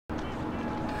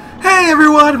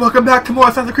everyone, welcome back to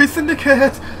more Creed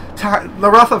Syndicate.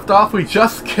 The rest left off, we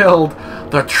just killed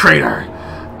the traitor,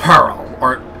 Pearl,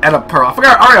 or Edda Pearl.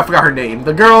 I already forgot her name.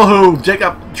 The girl who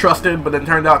Jacob trusted, but then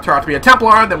turned out to be a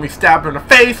Templar. Then we stabbed her in the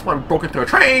face when we broke into a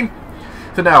train.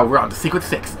 So now we're on to Secret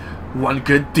 6. One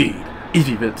good deed.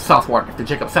 Evie visited Southwark after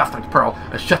Jacob assassinated Pearl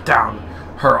and shut down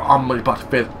her omnibus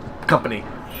company.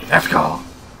 Let's go.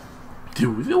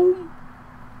 Do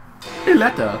a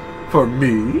letter for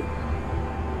me.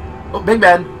 Oh, Big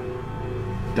Ben.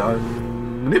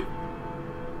 Done. Nope.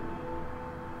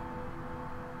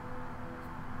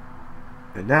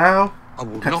 And now, I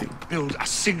will not build a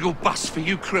single bus for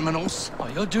you criminals. Oh,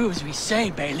 you'll do as we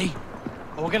say, Bailey.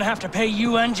 Or we're gonna have to pay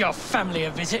you and your family a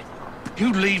visit.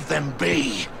 You leave them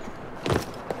be.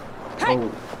 Hey. Oh.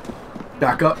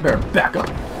 Back up, Bear. Back up.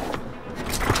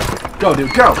 Go,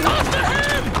 dude, go.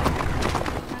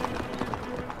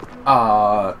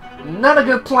 Not a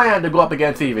good plan to go up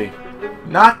against Evie.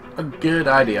 Not a good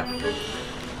idea.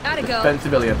 Gotta go. Defend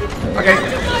civilian. Okay.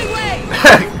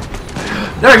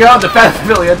 There we go. Defend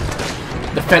civilian.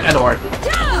 Defend Edward.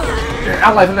 Your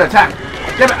allies under attack.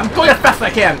 Damn it! I'm going as fast as I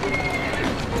can.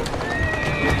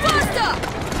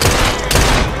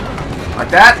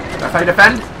 Like that. That's how you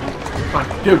defend. Come on,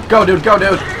 dude. Go, dude. Go,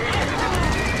 dude.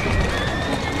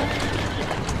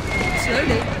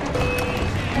 Slowly.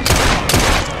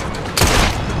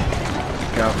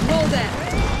 Go. Roll there.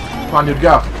 Come on, dude,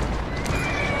 go.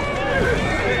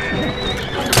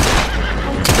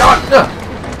 Go on.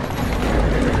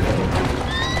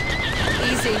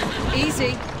 Easy,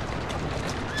 easy.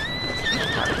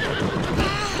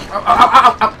 Ow, ow,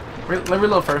 ow, ow. Let me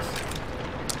reload first.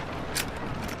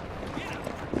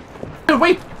 Dude,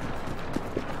 wait.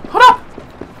 Hold up.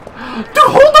 Dude,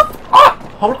 hold up.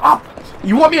 Hold up.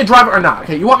 You want me to drive it or not?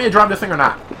 Okay, you want me to drive this thing or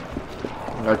not?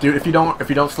 Dude, if you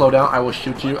don't slow down, I will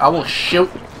shoot you. I will shoot.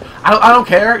 I don't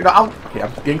care. You know, okay,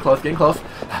 I'm getting close. Getting close.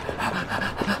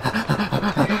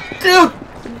 Dude,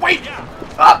 wait.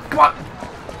 Come on.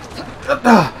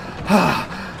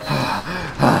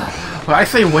 When I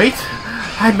say wait,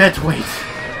 I meant wait.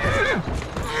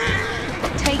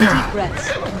 Take deep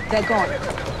breaths. They're gone.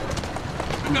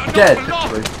 No, dead. They'll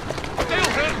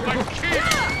hurt my kids.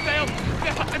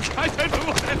 I don't know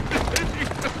what I'm doing.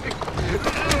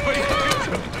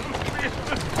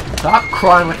 Stop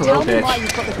crying like a little Tell me bitch. why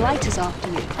you've got the blighters after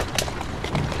you.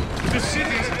 The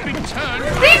city's been turned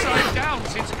upside down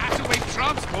since Attaway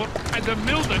Transport and the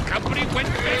Milner Company went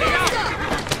belly up.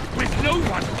 With no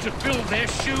one to fill their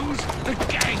shoes, the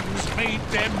gangs made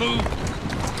their move.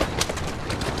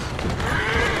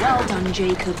 Well done,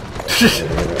 Jacob.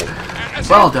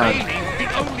 Well done. Bailey, the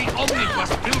only omnibus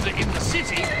builder in the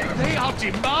city, they are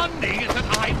demanding that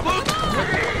I work.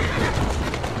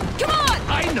 Come on!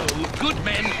 I know good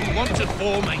men who want to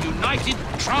form a united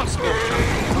transport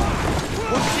company.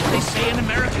 What did they say in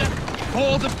America?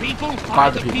 For the people, by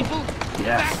the people?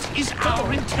 Yes. That is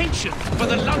our intention for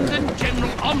the London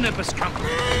General Omnibus Company.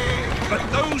 But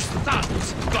those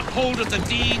thugs got hold of the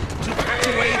deed to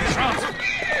Attaway Transport.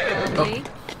 Okay.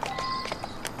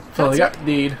 So we got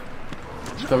deed.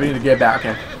 So we need to get back.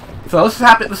 Okay. So this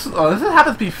happened. This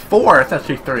happens before Assassin's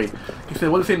Creed 3. You said,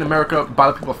 "What is it in America by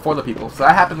the people for the people?" So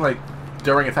that happened like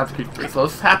during Assassin's Creed 3. So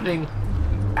this is happening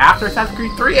after Assassin's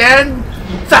Creed 3 and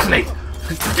assassinate.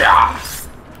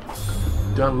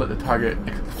 Don't let the target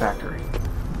exit the factory.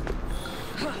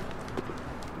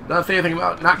 Doesn't say anything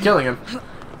about not killing him.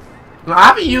 Now, I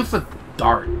haven't used the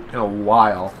dart in a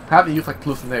while. I haven't used like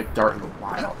hallucinate dart in a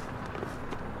while.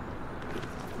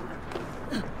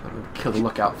 Let me kill the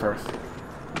lookout first.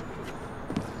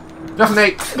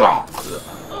 Assassinate! Oh,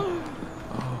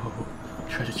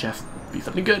 treasure chest. Be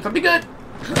something good. Something good.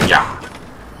 Yeah.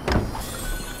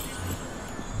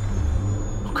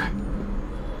 Okay.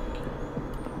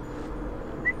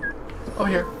 Over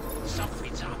here.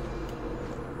 Something's up.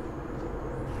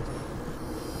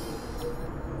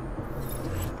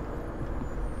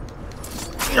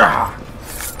 Yeah.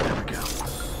 There we go.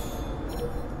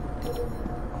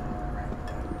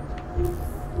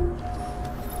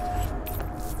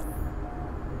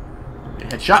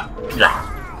 Headshot. Yeah.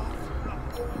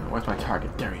 Where's my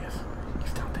target? There he is.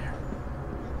 He's down there.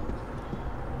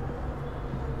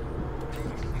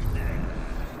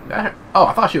 Oh,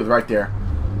 I thought she was right there.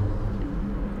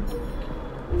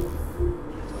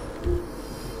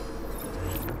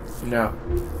 No.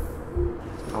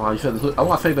 Oh, you said I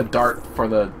want to save the dart for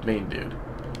the main dude.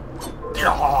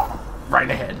 Right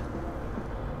ahead.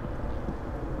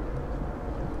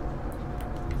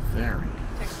 Very.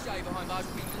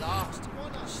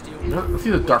 No, let's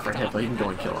use the dart for him, so he can go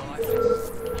and kill him.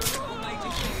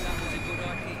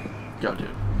 Go,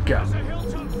 dude. Go. It's a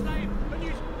hilltop slave, and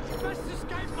you must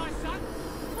escape, my son.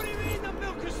 What do you mean the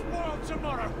milk is spoiled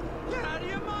tomorrow? You're out of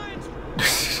your mind.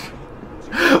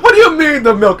 What do you mean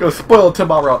the milk is spoiled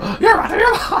tomorrow? You're out of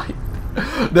your mind.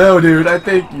 No, dude, I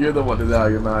think you're the one that's out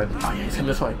of your mind. Oh, yeah, he's in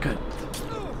this way. Good.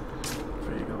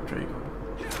 Where you go? Where you go?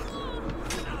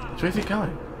 Where's he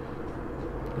going?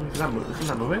 He's not moving. He's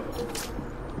not moving. I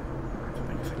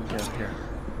guess I can get up here.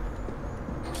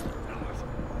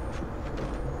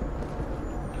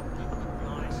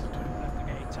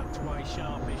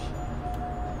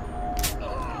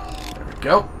 There we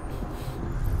go.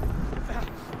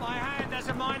 My hand has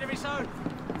a mind of its own.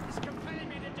 It's compelling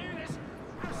me to do this.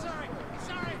 I'm sorry.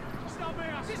 Sorry. It's not me,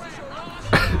 I swear. This is your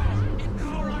last chance.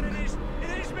 All right, it is. It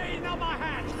is me, not my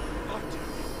hand.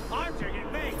 I'm doing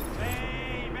it. Me.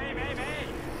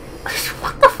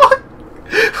 What the fuck?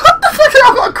 What the fuck?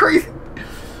 Y'all going crazy?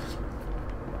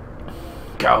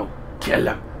 Go. Kill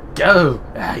him. Go.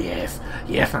 Ah, yes.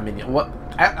 Yes, I'm in it. What?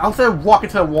 I'll say walk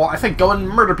into the wall. I say go and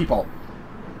murder people.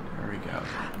 There we go.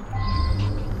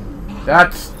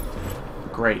 That's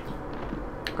great.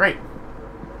 Great.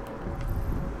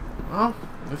 Well,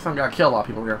 this time gotta kill a lot of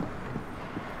people here.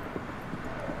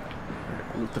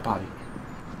 Loot the body.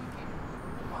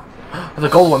 There's a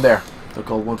gold one there. The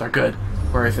gold ones are good.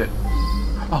 Where is it?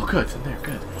 Oh, good. It's in there.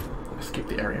 Good. Escape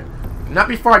the area. Not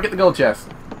before I get the gold chest.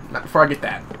 Not before I get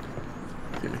that.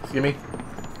 Excuse me.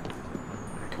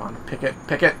 Come on. Pick it.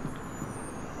 Pick it.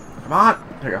 Come on.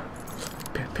 There you go.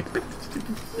 Pick.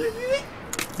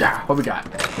 Yeah. What we got?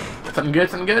 Something good?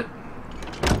 Something good?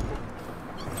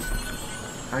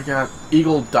 I got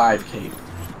Eagle Dive Cape.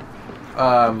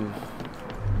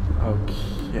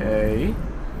 Okay.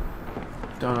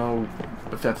 Don't know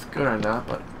if that's good or not,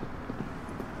 but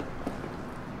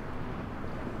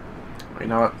you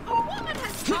know what?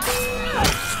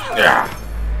 Yeah.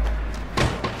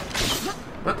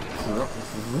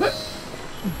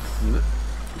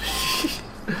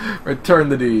 Return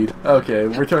the deed. Okay,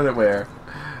 return it where?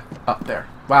 Up there.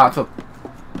 Wow, it's a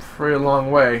pretty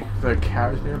long way. Is there a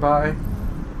carriage nearby?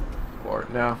 Or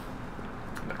no?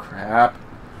 No crap.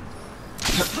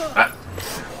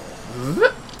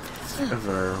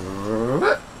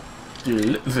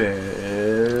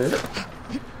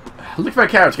 Look for a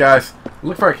carriage, guys.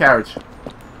 Look for a carriage.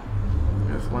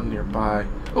 There's one nearby.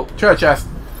 Oh, treasure chest.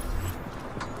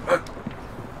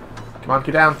 Come on,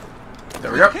 get down.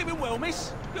 There we go. Keeping well,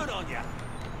 miss. Good on ya.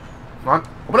 Come on,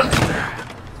 open it.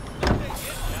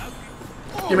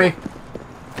 Give me.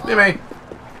 Give me.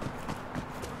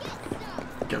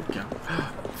 Go.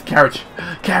 It's a carriage.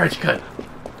 Carriage, good.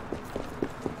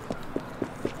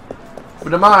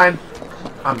 But in mine,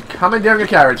 I'm coming down your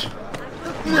carriage.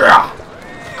 Yeah.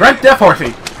 Grant death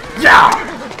horsey. Yeah.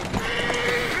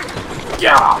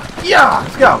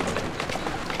 Let's go.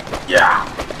 Yeah.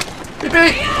 Beep.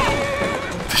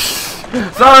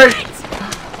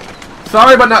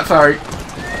 Sorry, but not sorry.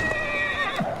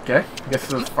 Okay, I guess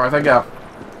this is as far as I go.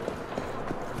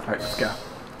 Alright, let's go.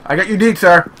 I got your deed,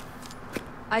 sir.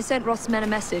 I sent Roth's men a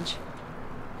message.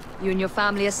 You and your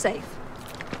family are safe.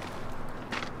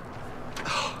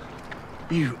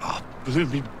 You are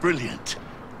blooming brilliant.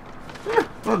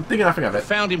 Well, thinking nothing of it.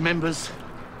 Founding members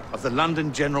of the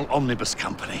London General Omnibus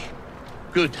Company.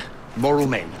 Good, moral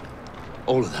men.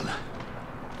 All of them.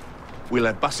 We'll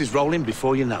have buses rolling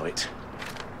before you know it.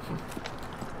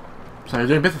 So you're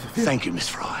doing business with you. Thank you, Miss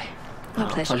Frye. My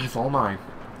pleasure. Pleasure's all mine.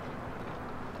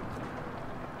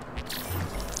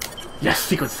 Yes,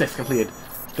 sequence 6 completed.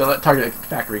 Target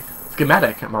factory.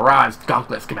 Schematic. Mirage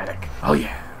Gauntlet schematic. Oh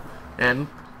yeah. And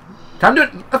time to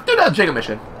do it. Let's do that Jacob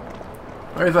mission.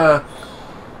 Where's a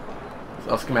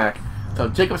schematic? So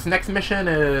Jacob's next mission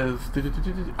is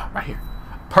right here.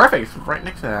 Perfect. It's right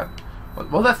next to that. What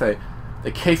does that say?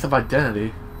 The case of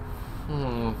identity.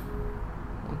 What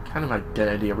kind of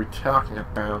identity are we talking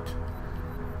about?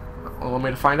 Want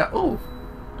me to find out? Ooh.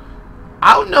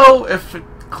 I don't know if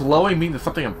glowing means there's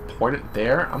something important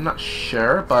there. I'm not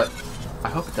sure, but I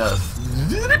hope it does.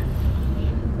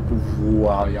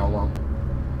 Wow, y'all.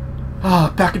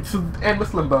 Back into the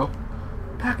endless limbo.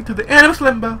 Back into the endless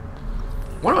limbo.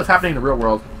 Wonder what's happening in the real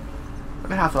world.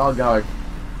 Wonder how's it all going.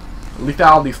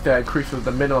 Lethality stat increases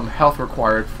the minimum health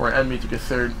required for an enemy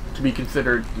to be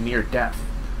considered near death.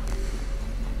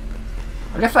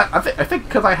 I guess I think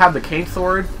because I have the cane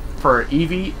sword for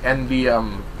Evie and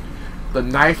the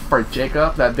knife for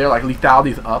Jacob, that their like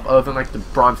lethality's up, other than like the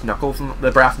bronze knuckles and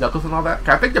the brass knuckles and all that.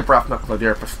 I think the brass knuckles are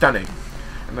there for stunning,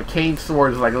 and the cane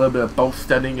sword is like a little bit of both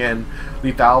stunning and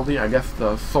lethality. I guess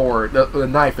the sword, the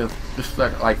knife is just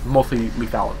like mostly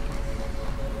lethality.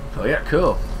 So yeah,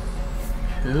 cool.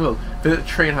 Visit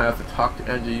train house to talk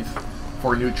to Angie's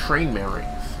for new train memories.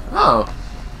 Oh.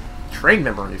 Train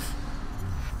memories.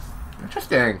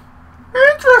 Interesting.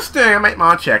 Interesting. I might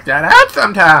want to check that out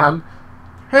sometime.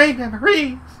 Train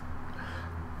memories.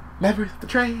 Memories of the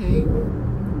train.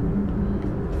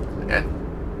 And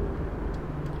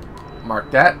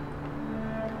mark that.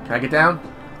 Can I get down?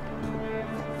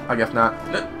 I guess not.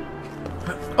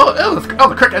 Oh,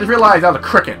 the cricket. I just realized that was a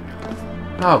cricket.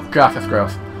 Oh gosh, that's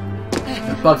gross.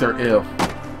 The bugs are ew.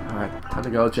 Alright, time to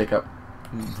go, Jacob.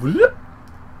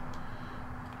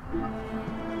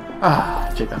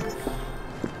 Ah, Jacob.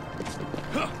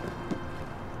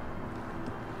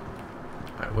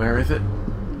 Alright, where is it?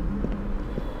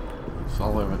 It's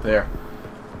all over there.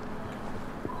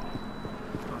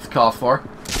 Let's call for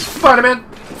Spider-Man!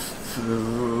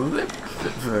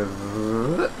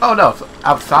 Oh no, it's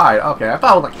outside. Okay, I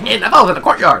thought it was like in. I thought it was in the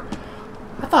courtyard.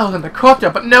 I thought it was in the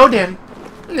courtyard, but no, Danny.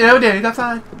 No, Danny, that's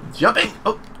outside. Jumping.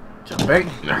 Oh, jumping.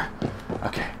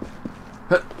 Okay.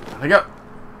 There we go.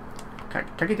 Can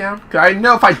I get down? Cause I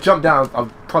know if I jump down,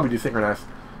 I'll probably do synchronized.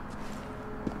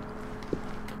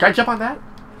 Can I jump on that?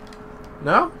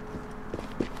 No?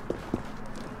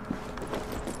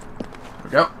 There we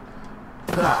go.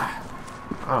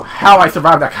 Oh, how I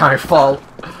survived that kind of fall.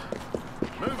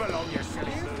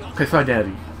 Okay, so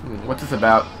Daddy. What's this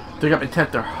about? Dig up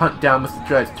intent to hunt down Mr.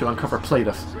 Dredge to uncover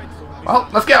Platus. Well,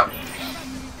 let's go!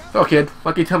 So kid,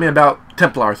 what can you tell me about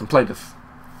Templars and Platus?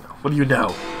 What do you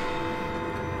know?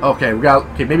 Okay,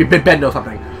 okay, maybe Big Ben knows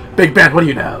something. Big Ben, what do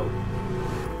you know?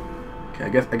 Okay, I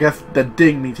guess the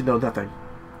ding means you know nothing.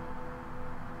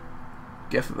 I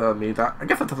guess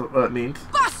that's what it means.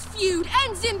 Bus feud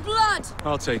ends in blood!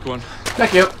 I'll take one.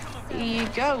 Thank you. Here you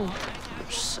go,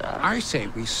 sir. I say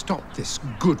we stop this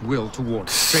goodwill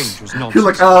towards strangers nonsense. You're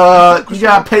like, you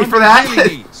gotta pay for that?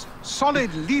 Really needs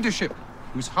solid leadership,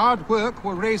 whose hard work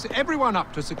will raise everyone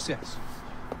up to success.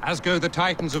 As go the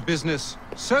titans of business,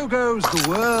 so goes the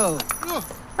world.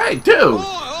 Hey, dude!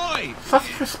 Oi!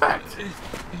 Such respect.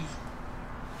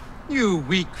 You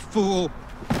weak fool.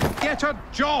 Get a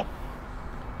job!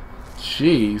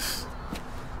 Jeez.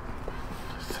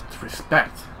 Such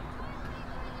respect.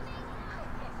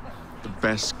 The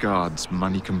best guards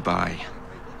money can buy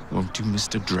won't do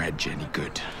Mr. Dredge any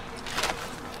good.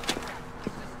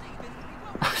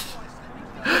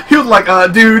 He was like,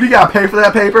 dude, you gotta pay for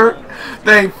that paper?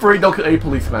 They ain't free, don't kill a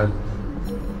policeman.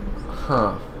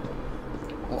 Huh.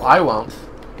 Well, I won't.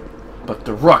 But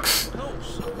the Rooks.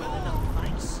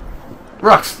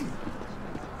 Rooks!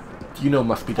 You know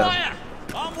must be done. Fire!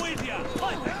 I'm with you.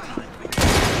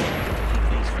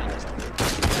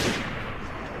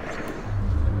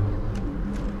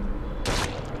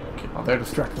 Okay, while they're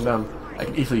distracting them, I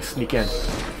can easily sneak in.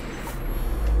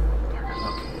 Okay.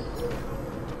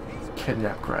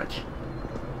 Kidnap Grudge.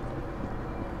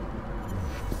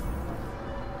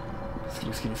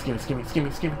 Scheming.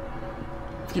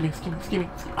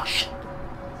 Oh shit.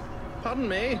 Pardon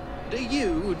me, do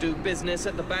you do business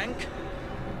at the bank?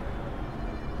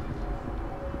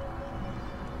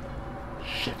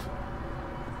 Shit.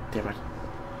 Damn it.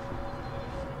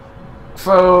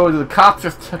 So, the cops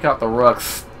just took out the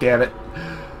Rooks. Damn it.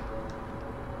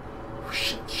 Oh,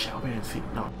 shit, Shelby didn't see.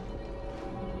 No.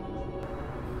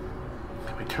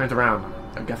 Okay, he turns around.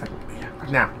 I guess I can.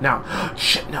 Yeah. Now.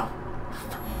 Shit, no.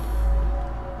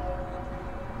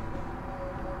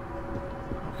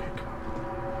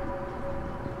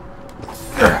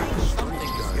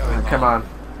 Come on.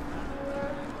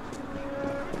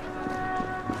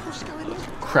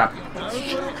 Crap.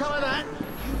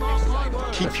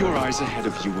 Keep your eyes ahead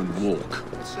of you and walk.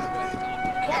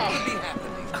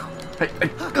 Hey,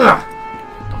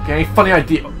 okay, any funny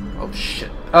idea? Oh shit.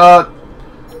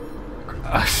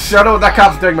 Shadow, that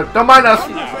cop's doing, but don't mind us.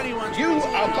 You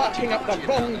are barking up the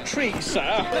wrong tree, sir.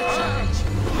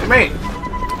 Hey, mate.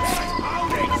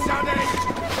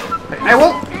 Hey, I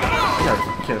won't. You're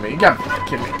kidding me. You gotta be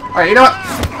kidding me. Alright, you know what?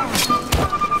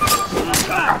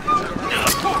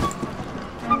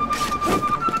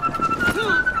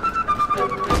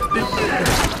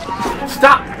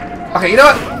 Stop! Okay, you know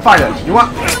what? Fine then. You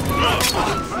want?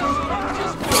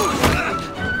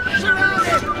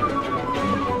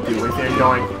 Dude, where do you think you're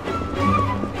going?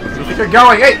 Where do you think you're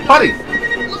going? Hey, buddy!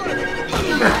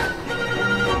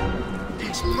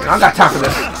 I don't got time for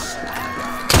this.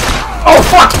 Oh,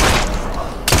 fuck!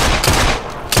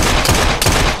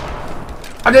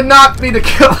 I did not mean to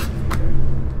kill.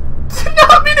 Did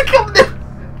not mean to kill him.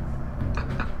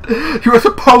 You were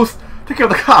supposed to kill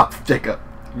the cops, Jacob.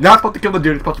 You're not supposed to kill the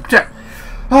dude. You're supposed to protect.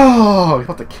 Oh, you're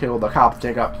supposed to kill the cops,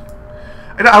 Jacob.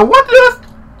 And I want this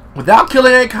without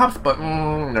killing any cops, but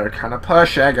they're kind of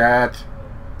pushing it. I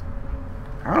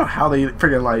don't know how they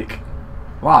figure like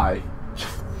Why?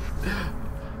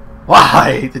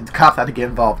 Why did the cops have to get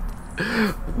involved?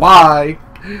 Why?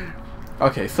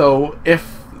 Okay, so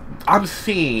if I'm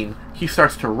seeing he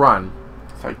starts to run,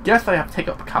 so I guess I have to take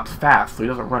out the cops fast so he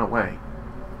doesn't run away.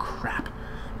 Crap.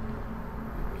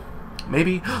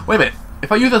 Maybe. Wait a minute.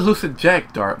 If I use a lucid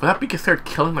jag dart, would that be considered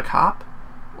killing the cop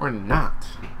or not?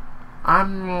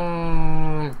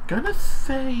 I'm gonna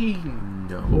say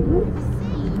no.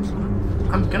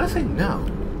 I'm gonna say no.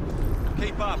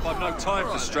 Keep up, I've no time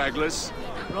for stragglers.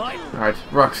 Right. Alright,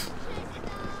 Rux.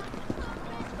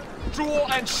 Draw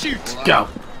and shoot! Go!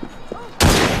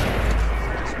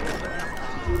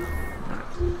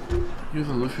 Use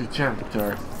a lucid jag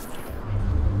dart.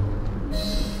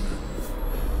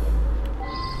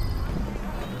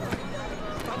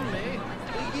 Pardon me,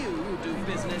 do you do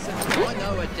business at... I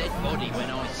know a dead body when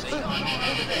I see one.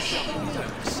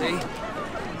 See?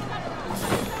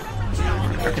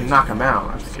 I can knock him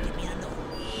out, that's good.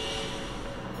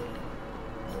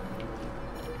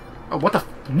 Oh, what the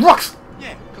Rux!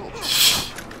 Yeah, cool.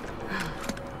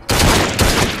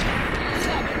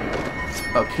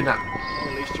 Oh, kidnap.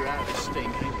 At least you're out of this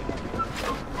stink, ain't you?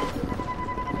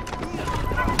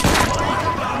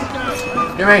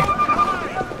 Give me!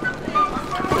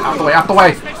 Out the way, out the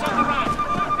way!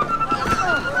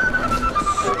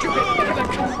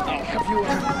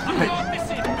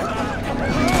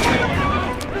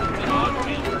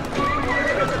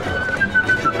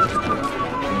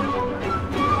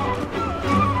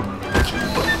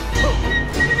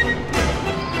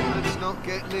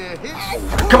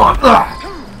 Come on!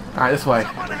 Alright, this way.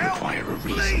 Require a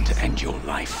reason to end your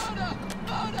life.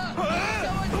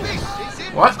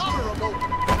 What?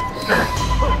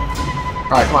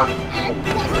 Alright, come on.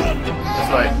 This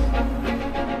way.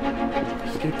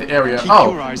 Escape the area. Keep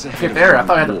Oh! your eyes ahead Escape of the area. I you.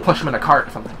 thought I had to push him in a cart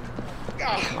or something.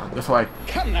 Come on, this way.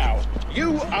 Come now.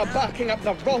 You are barking up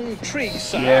the wrong tree,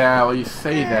 sir. Yeah, well, you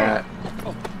say that.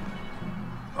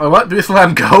 Oh, what? Do we just let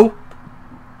him go?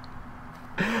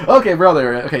 Okay,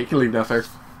 brother. Okay, you can leave now, sir.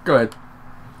 Go ahead.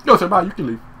 No, sir, bye. You can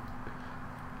leave.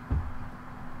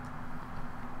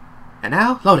 And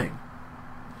now, loading.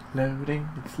 Loading,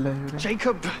 it's loading.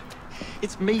 Jacob,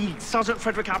 it's me, Sergeant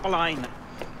Frederick Appeline.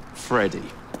 Freddy.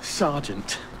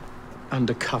 Sergeant,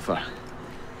 undercover.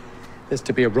 There's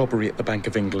to be a robbery at the Bank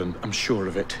of England, I'm sure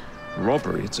of it.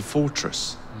 Robbery? It's a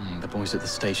fortress. The boys at the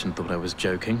station thought I was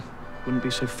joking. Wouldn't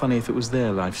be so funny if it was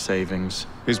their life savings.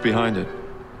 Who's behind it?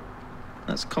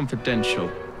 That's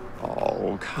confidential.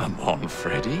 Oh, come on,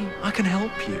 Freddy. I can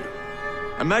help you.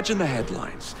 Imagine the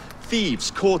headlines.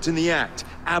 Thieves caught in the act.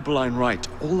 Abeline right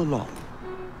all along.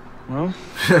 Well,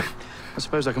 I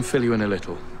suppose I can fill you in a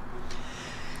little.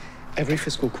 Every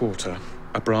fiscal quarter,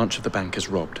 a branch of the bank is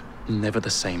robbed. Never the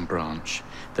same branch.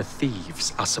 The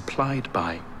thieves are supplied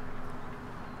by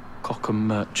Cockham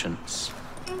merchants.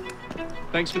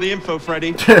 Thanks for the info,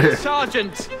 Freddy.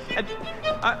 Sergeant,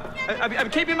 I'm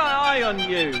keeping my eye on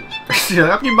you.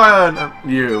 Yeah, I'm keeping my eye on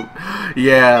you.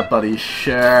 Yeah, buddy,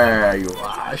 sure you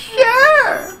are.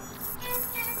 Sure!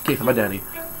 Okay, so my daddy.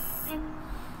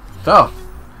 So,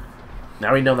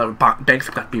 now we know that banks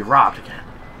have got to be robbed again.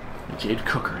 Jade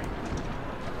Cookery.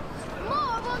 More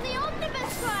on the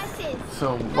omnibus prices.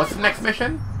 So, what's the next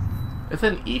mission? Is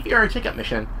it an Evie or a Jacob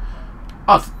mission?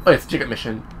 Oh, it's a Jacob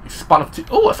mission. Spot of tea.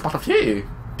 Oh, a spot of tea.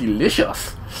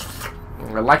 Delicious.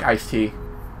 I like iced tea.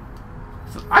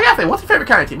 So, I gotta say, what's your favorite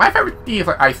kind of tea? My favorite tea is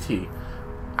like iced tea.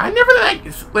 I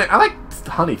like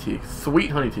honey tea.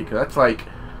 Sweet honey tea, because that's like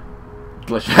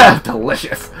delicious.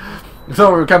 Delicious.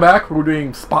 So, when we come back, we're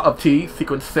doing Spot of Tea,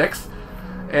 Sequence 6.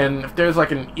 And if there's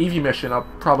like an Evie mission, I'll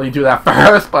probably do that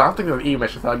first. But I don't think there's an Evie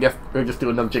mission, so I guess we'll just do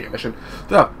another Jacob mission.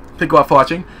 So, thank you all for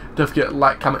watching. Don't forget to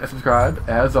like, comment, and subscribe.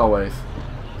 As always,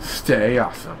 stay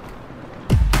awesome.